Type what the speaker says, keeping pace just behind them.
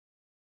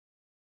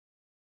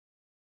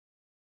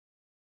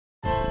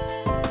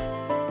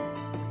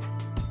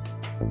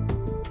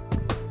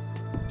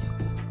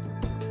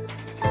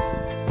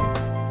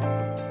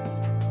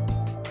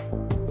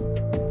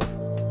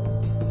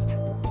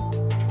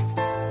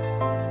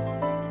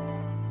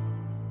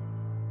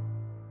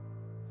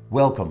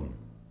Welcome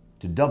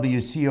to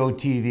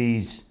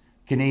WCO-TV's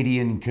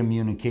Canadian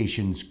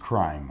Communications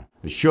Crime,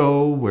 a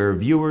show where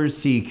viewers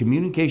see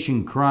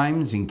communication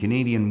crimes in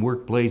Canadian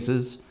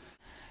workplaces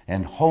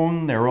and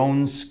hone their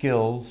own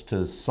skills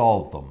to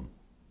solve them.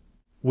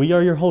 We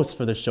are your hosts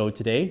for the show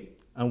today,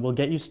 and we'll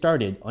get you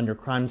started on your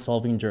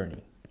crime-solving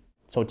journey.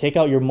 So take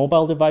out your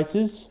mobile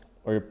devices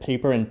or your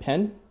paper and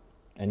pen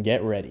and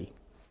get ready.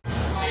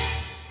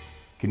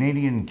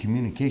 Canadian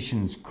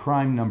Communications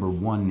Crime number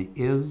 1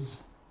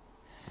 is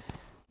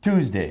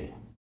Tuesday.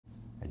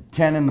 At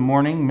 10 in the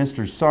morning,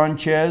 Mr.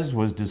 Sanchez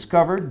was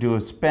discovered to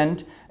have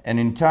spent an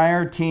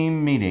entire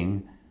team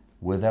meeting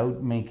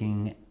without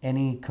making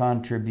any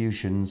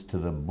contributions to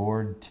the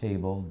board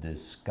table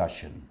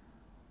discussion.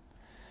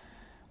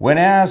 When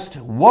asked,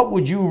 "What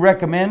would you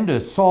recommend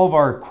to solve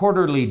our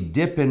quarterly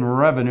dip in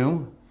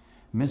revenue?"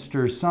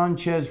 Mr.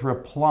 Sanchez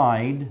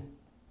replied,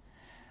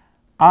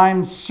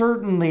 "I'm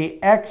certain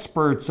the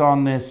experts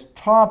on this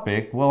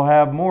topic will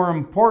have more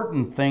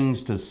important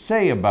things to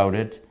say about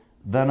it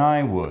than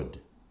I would."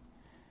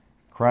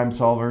 Crime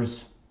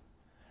solvers,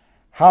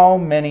 how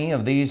many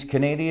of these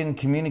Canadian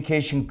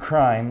communication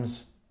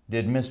crimes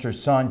did Mr.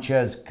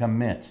 Sanchez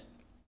commit?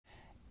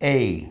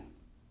 A,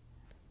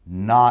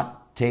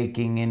 not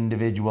taking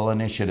individual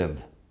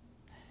initiative.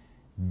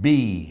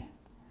 B,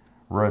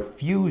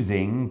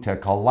 refusing to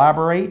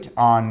collaborate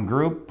on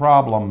group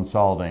problem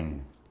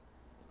solving.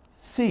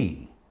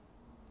 C,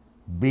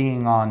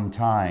 being on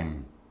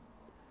time.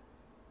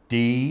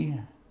 D,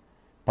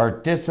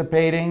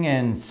 participating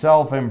in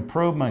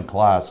self-improvement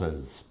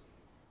classes.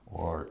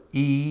 Or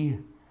E,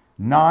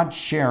 not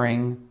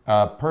sharing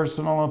a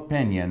personal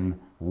opinion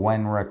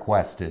when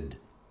requested.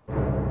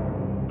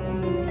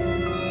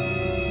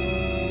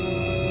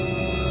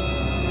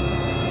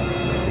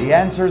 The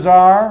answers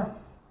are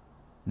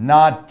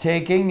not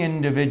taking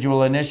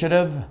individual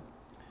initiative,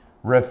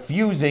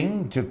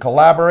 refusing to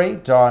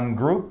collaborate on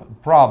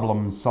group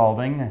problem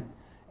solving,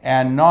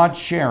 and not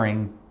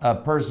sharing a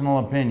personal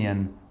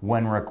opinion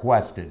when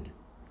requested.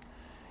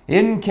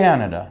 In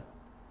Canada,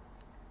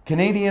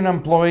 Canadian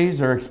employees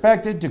are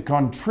expected to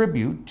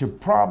contribute to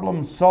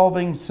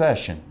problem-solving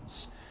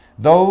sessions.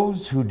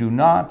 Those who do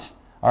not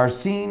are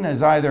seen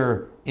as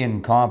either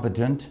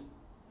incompetent,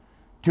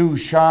 too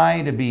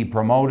shy to be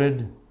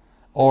promoted,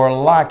 or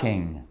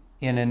lacking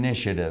in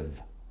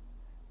initiative.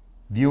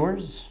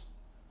 Viewers,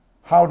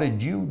 how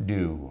did you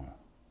do?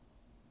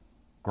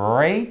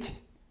 Great?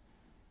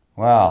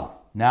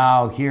 Well,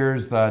 now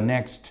here's the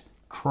next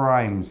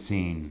crime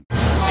scene.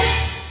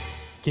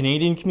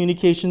 Canadian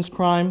communications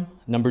crime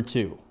number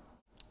 2.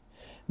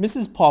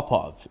 Mrs.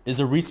 Popov is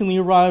a recently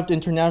arrived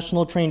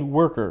international trained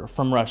worker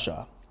from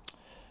Russia.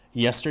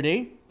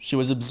 Yesterday, she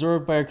was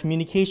observed by our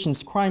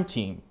communications crime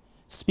team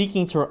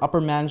speaking to her upper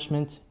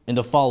management in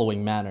the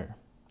following manner.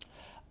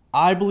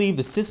 "I believe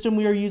the system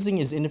we are using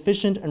is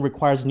inefficient and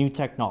requires new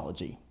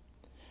technology.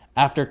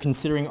 After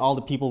considering all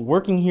the people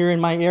working here in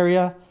my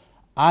area,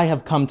 I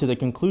have come to the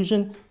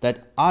conclusion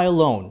that I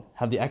alone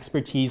have the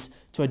expertise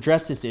to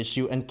address this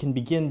issue and can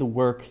begin the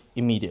work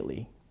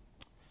immediately."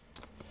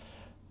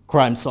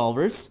 Crime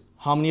solvers,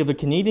 how many of the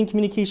Canadian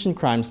communication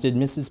crimes did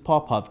Mrs.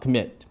 Popov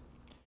commit?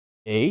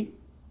 A,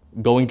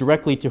 going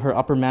directly to her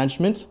upper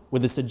management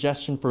with a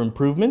suggestion for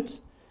improvement.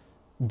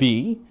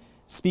 B,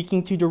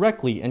 speaking too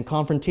directly and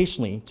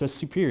confrontationally to a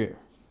superior.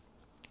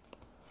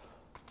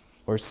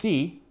 Or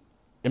C,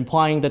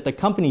 implying that the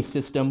company's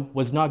system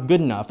was not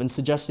good enough and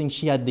suggesting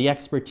she had the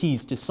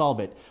expertise to solve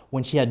it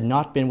when she had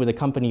not been with the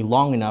company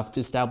long enough to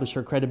establish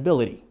her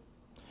credibility.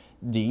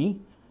 D,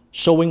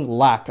 showing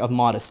lack of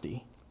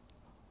modesty.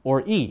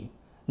 Or E,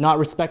 not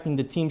respecting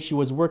the team she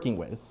was working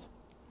with.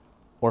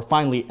 Or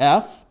finally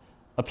F,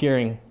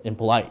 appearing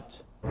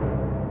impolite.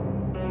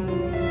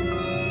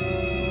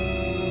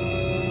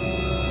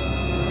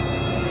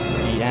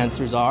 The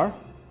answers are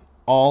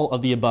all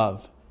of the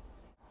above.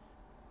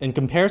 In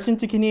comparison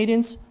to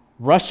Canadians,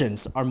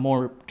 Russians are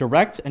more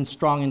direct and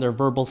strong in their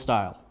verbal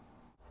style.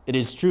 It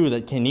is true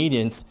that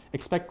Canadians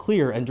expect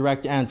clear and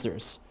direct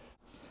answers,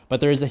 but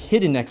there is a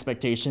hidden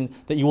expectation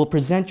that you will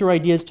present your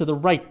ideas to the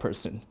right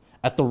person,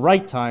 at the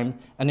right time,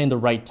 and in the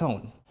right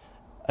tone.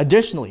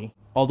 Additionally,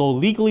 although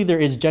legally there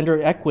is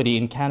gender equity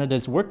in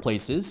Canada's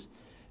workplaces,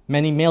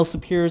 many male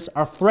superiors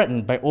are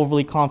threatened by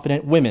overly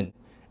confident women,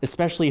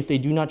 especially if they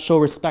do not show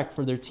respect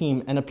for their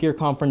team and appear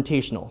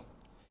confrontational.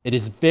 It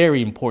is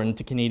very important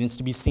to Canadians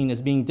to be seen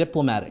as being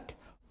diplomatic,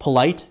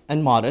 polite,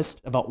 and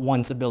modest about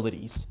one's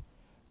abilities.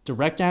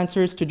 Direct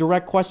answers to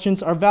direct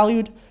questions are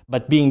valued,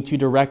 but being too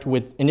direct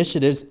with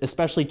initiatives,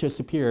 especially to a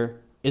superior,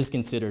 is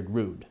considered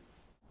rude.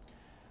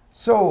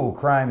 So,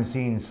 crime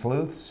scene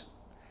sleuths,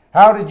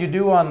 how did you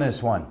do on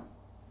this one?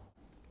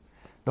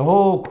 The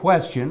whole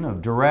question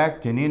of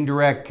direct and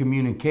indirect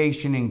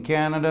communication in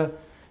Canada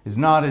is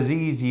not as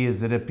easy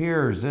as it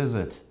appears, is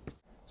it?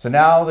 So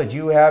now that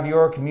you have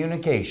your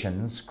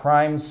communications,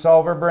 crime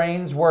solver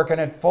brains working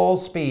at full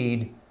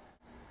speed,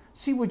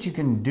 see what you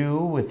can do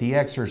with the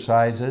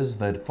exercises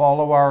that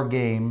follow our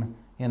game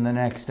in the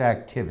next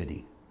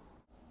activity.